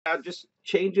Just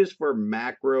changes for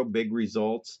macro big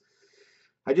results.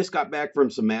 I just got back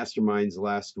from some masterminds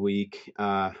last week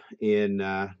in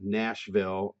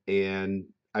Nashville, and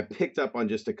I picked up on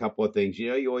just a couple of things. You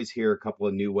know, you always hear a couple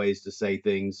of new ways to say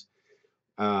things.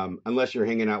 Unless you're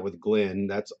hanging out with Glenn,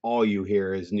 that's all you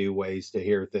hear is new ways to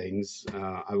hear things.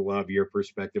 I love your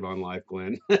perspective on life,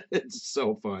 Glenn. It's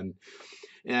so fun.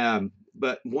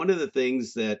 But one of the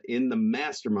things that in the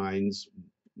masterminds,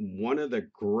 one of the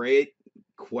great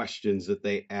questions that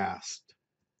they asked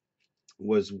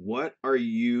was, what are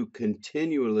you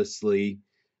continuously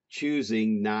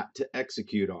choosing not to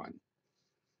execute on?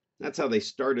 That's how they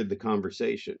started the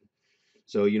conversation.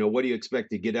 So, what do you expect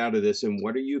to get out of this, and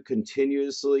what are you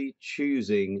continuously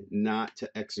choosing not to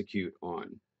execute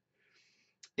on?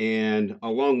 And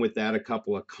along with that, a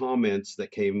couple of comments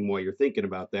that came while you're thinking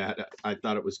about that. I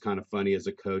thought it was kind of funny as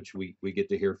a coach. We get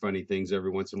to hear funny things every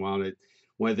once in a while. And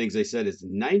one of the things they said is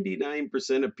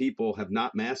 99% of people have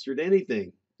not mastered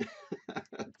anything.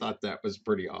 I thought that was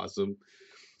pretty awesome.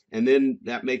 And then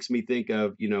that makes me think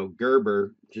of,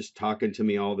 Gerber just talking to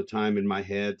me all the time in my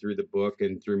head through the book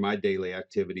and through my daily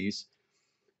activities,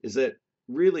 is that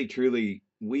really, truly,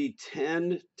 we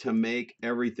tend to make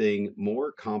everything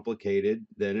more complicated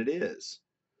than it is.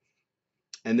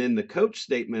 And then the coach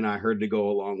statement I heard to go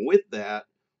along with that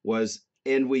was,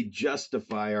 and we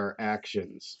justify our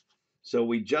actions. So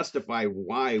we justify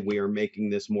why we are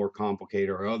making this more complicated,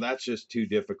 or, oh, that's just too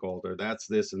difficult, or that's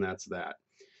this and that's that.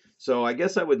 So I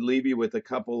guess I would leave you with a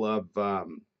couple of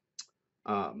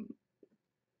um,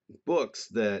 books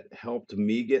that helped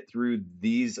me get through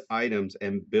these items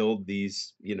and build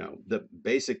these,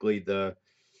 basically the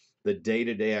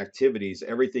day-to-day activities,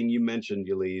 everything you mentioned,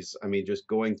 Elise. I mean, just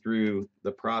going through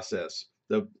the process.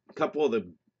 The couple of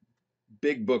the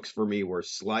big books for me were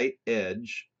Slight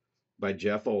Edge by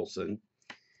Jeff Olson.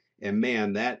 And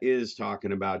man, that is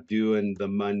talking about doing the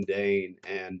mundane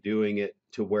and doing it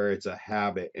to where it's a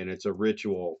habit and it's a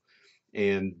ritual.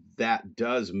 And that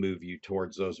does move you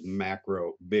towards those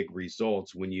macro big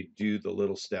results when you do the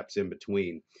little steps in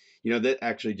between. That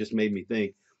actually just made me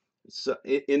think. So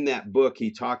in that book,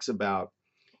 he talks about,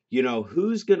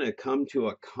 who's going to come to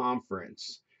a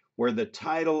conference where the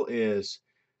title is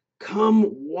 "Come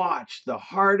Watch the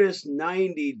Hardest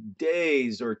 90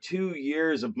 Days or 2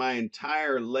 years of My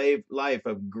Entire life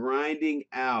of grinding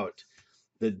out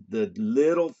the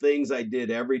little things I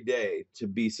did every day to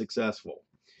be successful."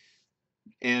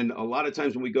 And a lot of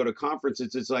times when we go to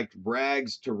conferences, it's like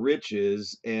rags to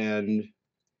riches, and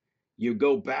you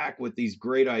go back with these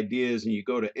great ideas and you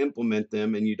go to implement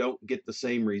them and you don't get the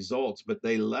same results, but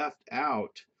they left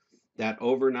out that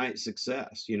overnight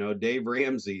success. Dave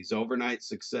Ramsey's overnight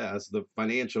success, the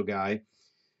financial guy,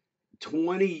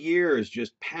 20 years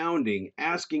just pounding,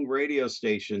 asking radio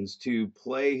stations to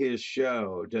play his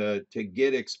show, to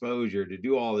get exposure, to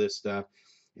do all this stuff.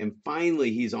 And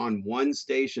finally, he's on one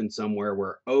station somewhere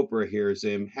where Oprah hears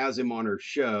him, has him on her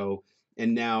show,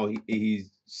 and now he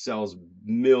sells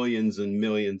millions and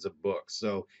millions of books.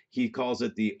 So he calls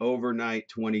it the overnight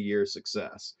 20-year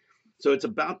success. So it's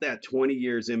about that 20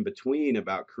 years in between,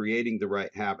 about creating the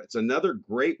right habits. Another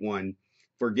great one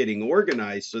for getting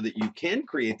organized so that you can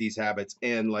create these habits,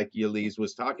 and like Yelise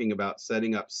was talking about,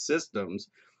 setting up systems,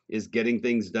 is Getting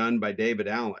Things Done by David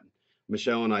Allen.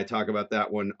 Michelle and I talk about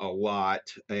that one a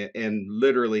lot, and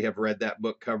literally have read that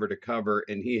book cover to cover,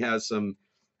 and he has some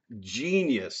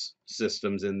genius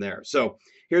systems in there. So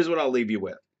here's what I'll leave you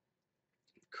with.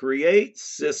 Create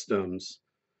systems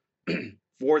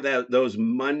for those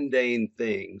mundane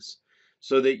things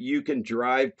so that you can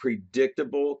drive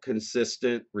predictable,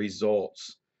 consistent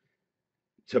results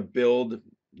to build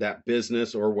that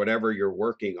business or whatever you're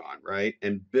working on, right?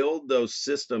 And build those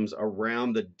systems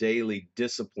around the daily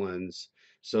disciplines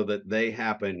so that they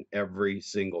happen every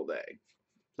single day.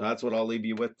 So that's what I'll leave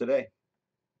you with today.